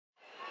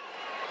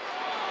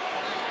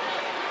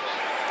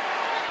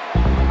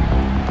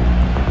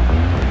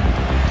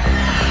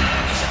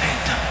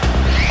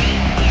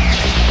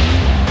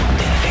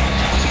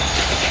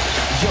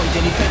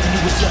The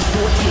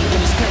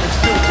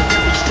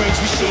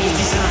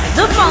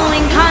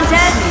following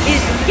contest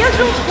is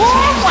scheduled for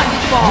one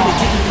fall.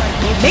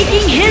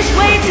 Making his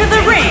way to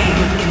the ring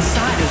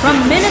from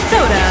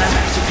Minnesota,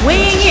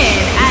 weighing in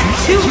at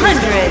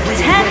 210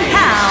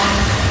 pounds,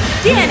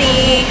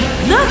 Danny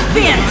the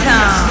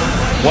Phantom.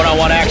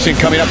 One-on-one action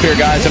coming up here,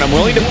 guys, and I'm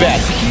willing to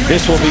bet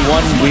this will be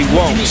one we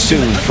won't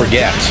soon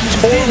forget.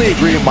 Totally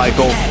agree,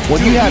 Michael.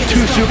 When you have two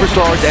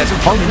superstars as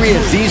hungry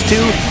as these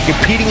two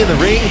competing in the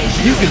ring,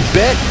 you can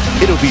bet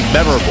it'll be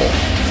memorable.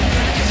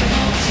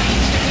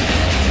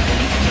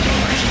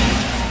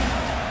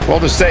 Well,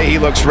 to say he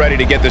looks ready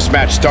to get this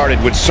match started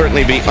would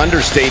certainly be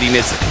understating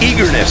his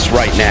eagerness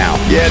right now.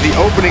 Yeah, the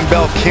opening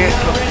bell can't...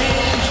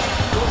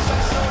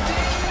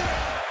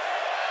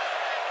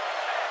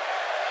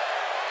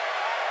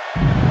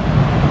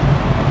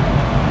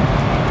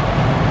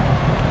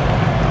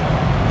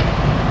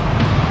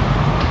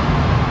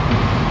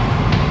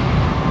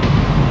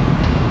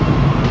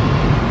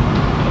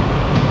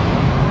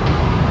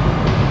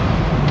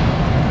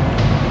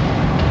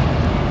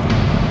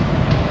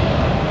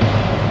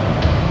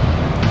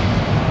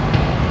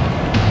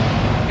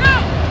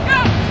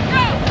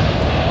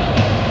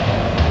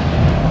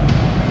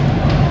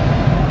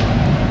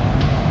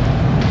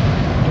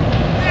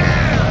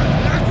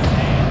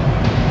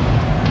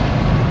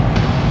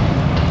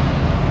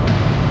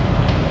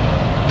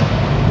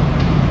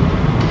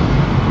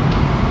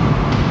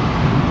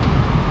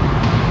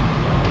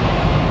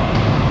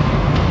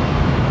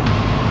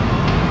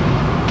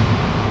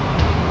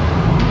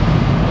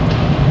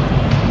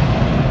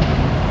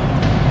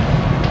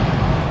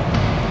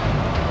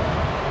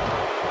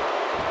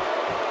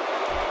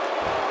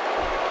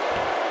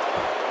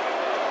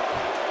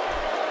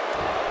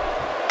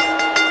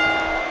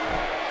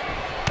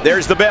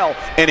 There's the bell,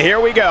 and here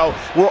we go.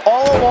 We're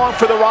all along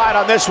for the ride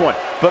on this one,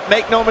 but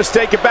make no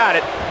mistake about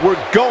it, we're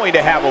going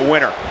to have a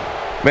winner.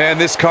 Man,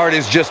 this card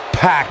is just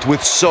packed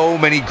with so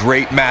many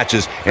great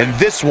matches, and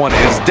this one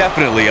is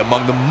definitely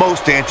among the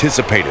most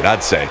anticipated,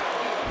 I'd say.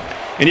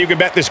 And you can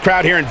bet this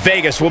crowd here in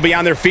Vegas will be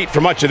on their feet for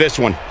much of this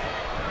one.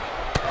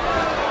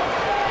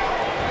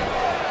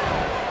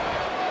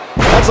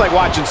 That's like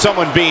watching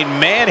someone being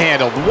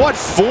manhandled. What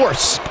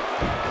force!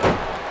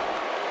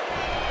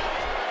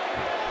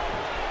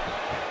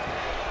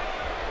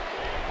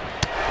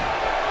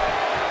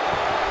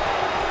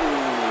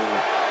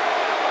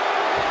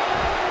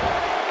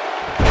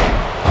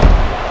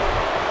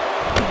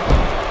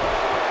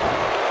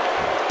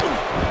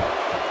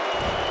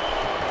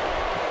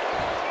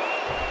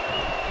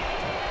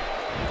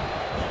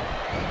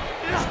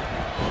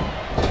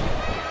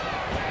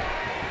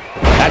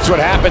 That's what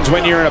happens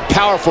when you're in a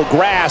powerful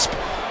grasp.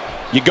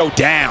 You go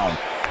down.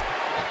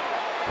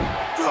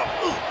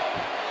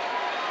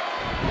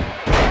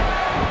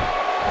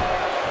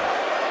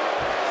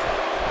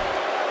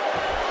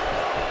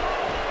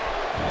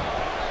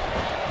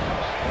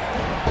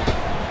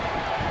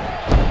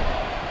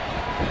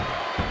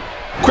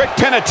 Quick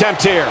pin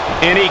attempt here,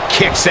 and he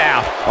kicks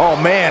out. Oh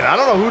man, I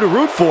don't know who to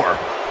root for.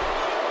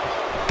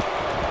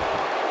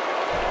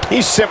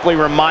 He's simply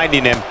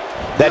reminding him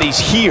that he's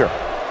here.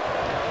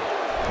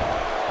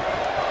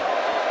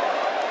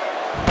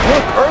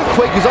 Look,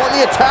 Earthquake is on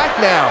the attack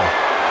now.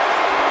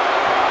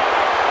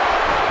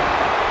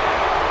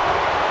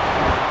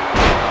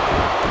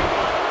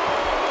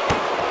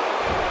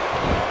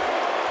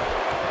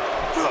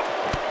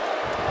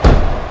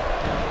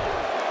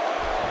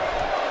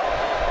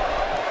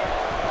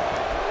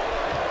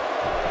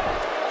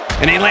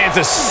 And he lands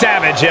a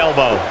savage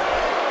elbow.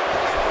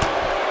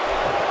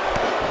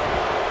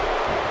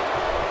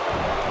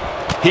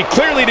 He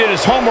clearly did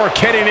his homework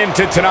heading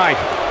into tonight.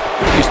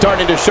 He's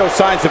starting to show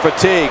signs of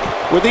fatigue.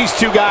 With these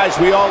two guys,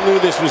 we all knew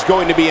this was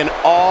going to be an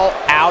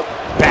all-out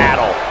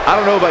battle. I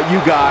don't know about you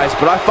guys,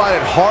 but I find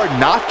it hard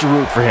not to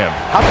root for him.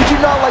 How could you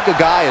not like a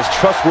guy as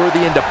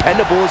trustworthy and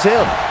dependable as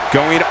him?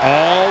 Going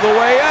all the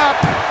way up.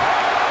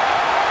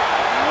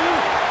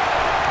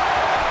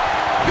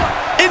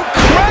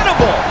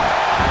 Incredible!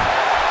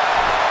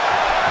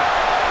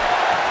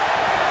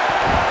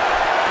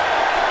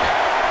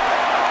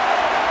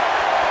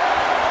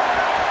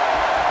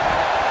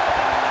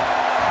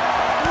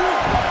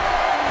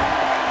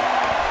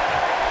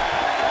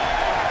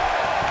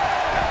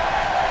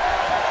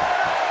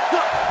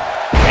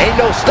 Ain't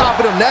no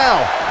stopping him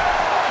now.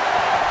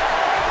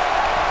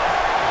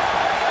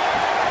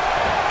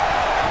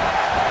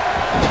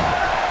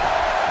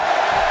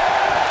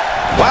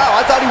 Wow,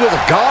 I thought he was a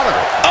goner.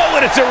 Oh,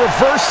 and it's a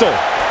reversal.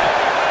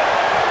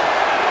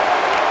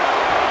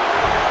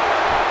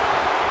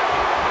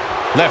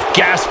 Left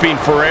gasping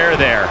for air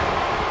there.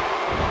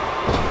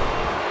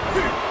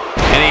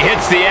 And he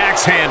hits the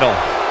axe handle.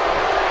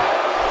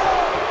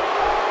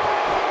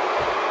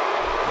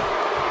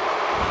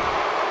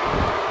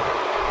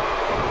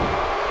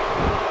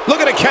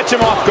 Looking to catch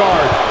him off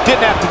guard.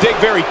 Didn't have to dig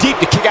very deep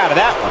to kick out of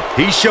that one.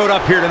 He showed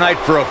up here tonight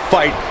for a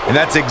fight, and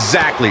that's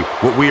exactly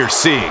what we are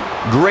seeing.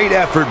 Great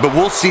effort, but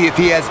we'll see if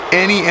he has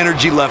any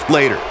energy left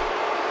later.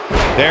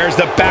 There's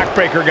the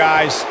backbreaker,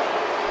 guys.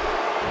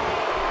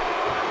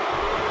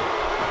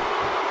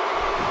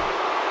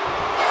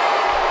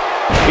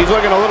 He's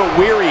looking a little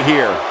weary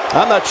here.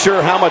 I'm not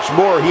sure how much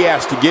more he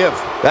has to give.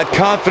 That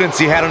confidence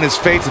he had on his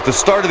face at the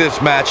start of this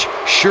match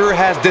sure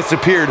has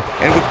disappeared,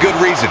 and with good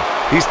reason.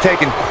 He's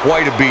taken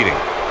quite a beating.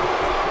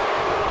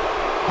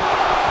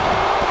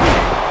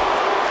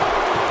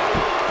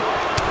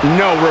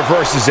 No,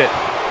 reverses it.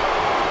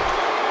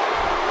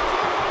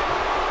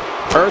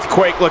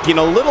 Earthquake looking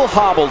a little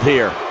hobbled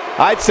here.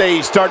 I'd say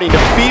he's starting to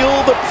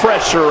feel the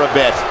pressure a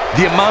bit.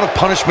 The amount of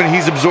punishment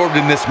he's absorbed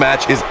in this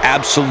match is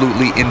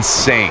absolutely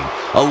insane.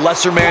 A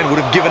lesser man would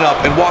have given up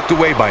and walked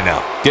away by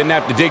now. Didn't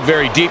have to dig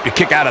very deep to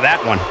kick out of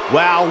that one.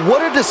 Wow,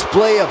 what a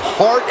display of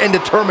heart and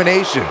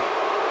determination.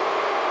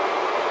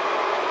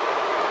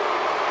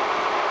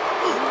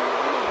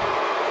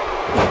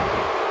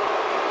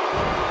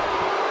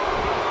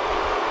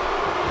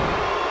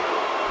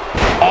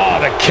 Oh,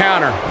 the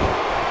counter.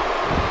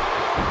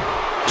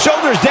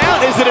 Shoulders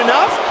down, is it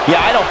enough? Yeah,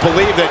 I don't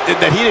believe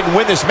that he didn't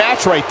win this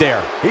match right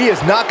there. He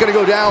is not going to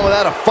go down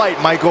without a fight,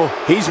 Michael.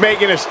 He's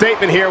making a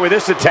statement here with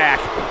this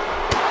attack.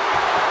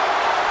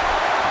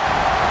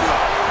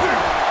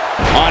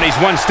 On, he's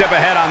one step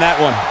ahead on that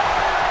one.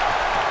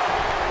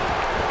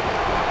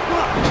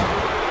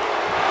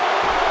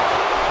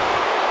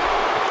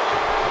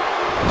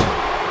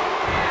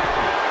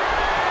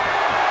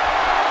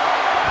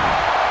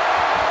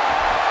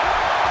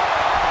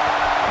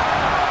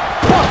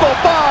 Buckle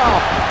bomb!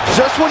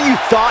 Just when you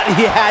thought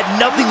he had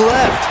nothing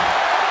left.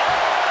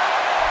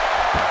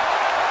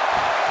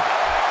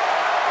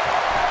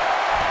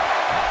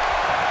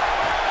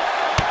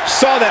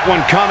 Saw that one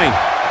coming.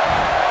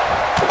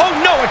 Oh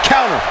no, a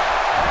counter.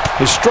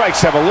 His strikes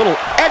have a little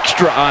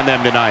extra on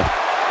them tonight.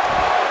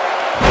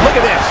 Look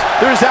at this.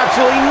 There's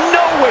absolutely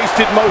no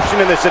wasted motion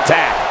in this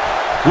attack.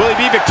 Will he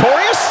be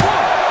victorious?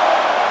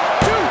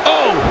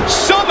 Oh,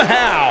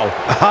 somehow.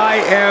 I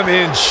am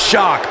in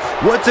shock.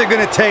 What's it going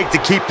to take to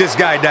keep this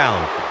guy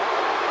down?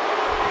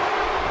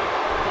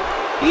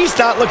 He's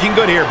not looking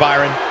good here,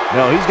 Byron.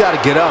 No, he's got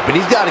to get up, and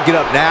he's got to get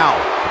up now.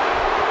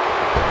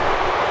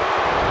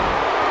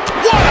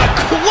 What a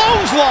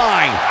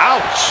clothesline!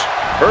 Ouch!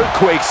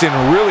 Earthquake's in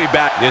really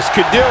bad. This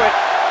could do it.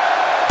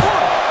 1,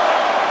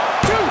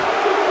 2,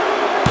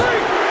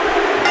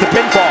 3. The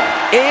pinfall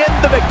and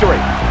the victory.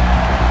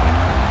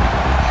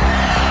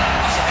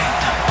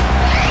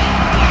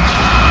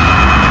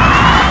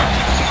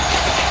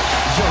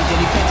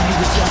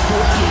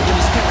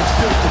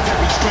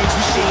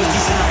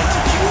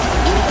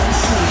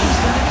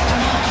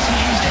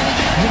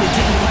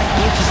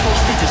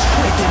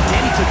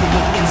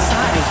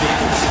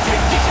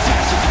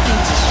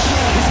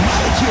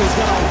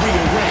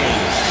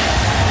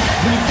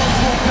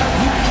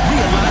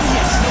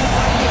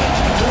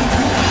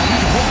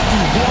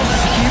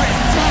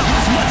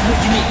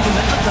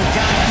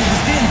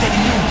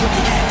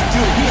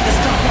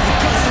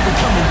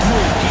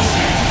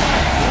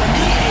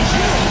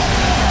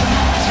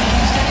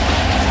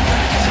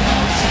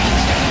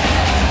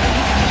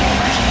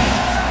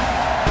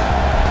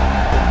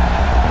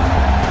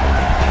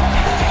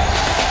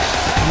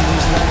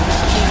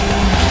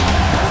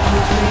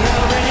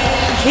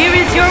 Here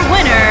is your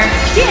winner,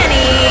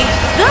 Danny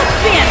the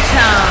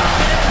Phantom.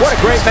 What a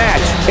great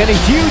match, and a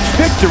huge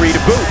victory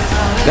to boot.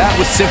 That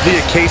was simply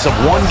a case of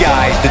one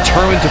guy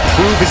determined to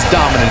prove his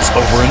dominance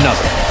over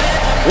another.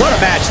 What a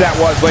match that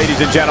was, ladies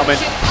and gentlemen.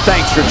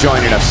 Thanks for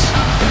joining us.